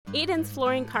EDENS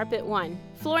Flooring Carpet 1.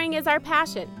 Flooring is our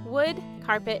passion. Wood,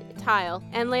 carpet, tile,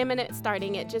 and laminate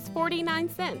starting at just 49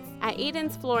 cents. At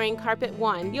EDENS Flooring Carpet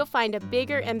 1, you'll find a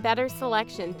bigger and better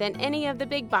selection than any of the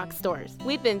big box stores.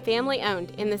 We've been family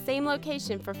owned in the same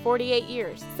location for 48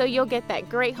 years, so you'll get that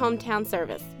great hometown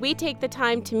service. We take the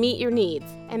time to meet your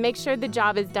needs and make sure the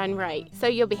job is done right, so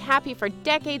you'll be happy for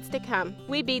decades to come.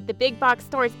 We beat the big box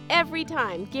stores every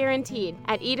time, guaranteed,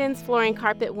 at EDENS Flooring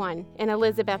Carpet 1 in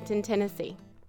Elizabethton, Tennessee.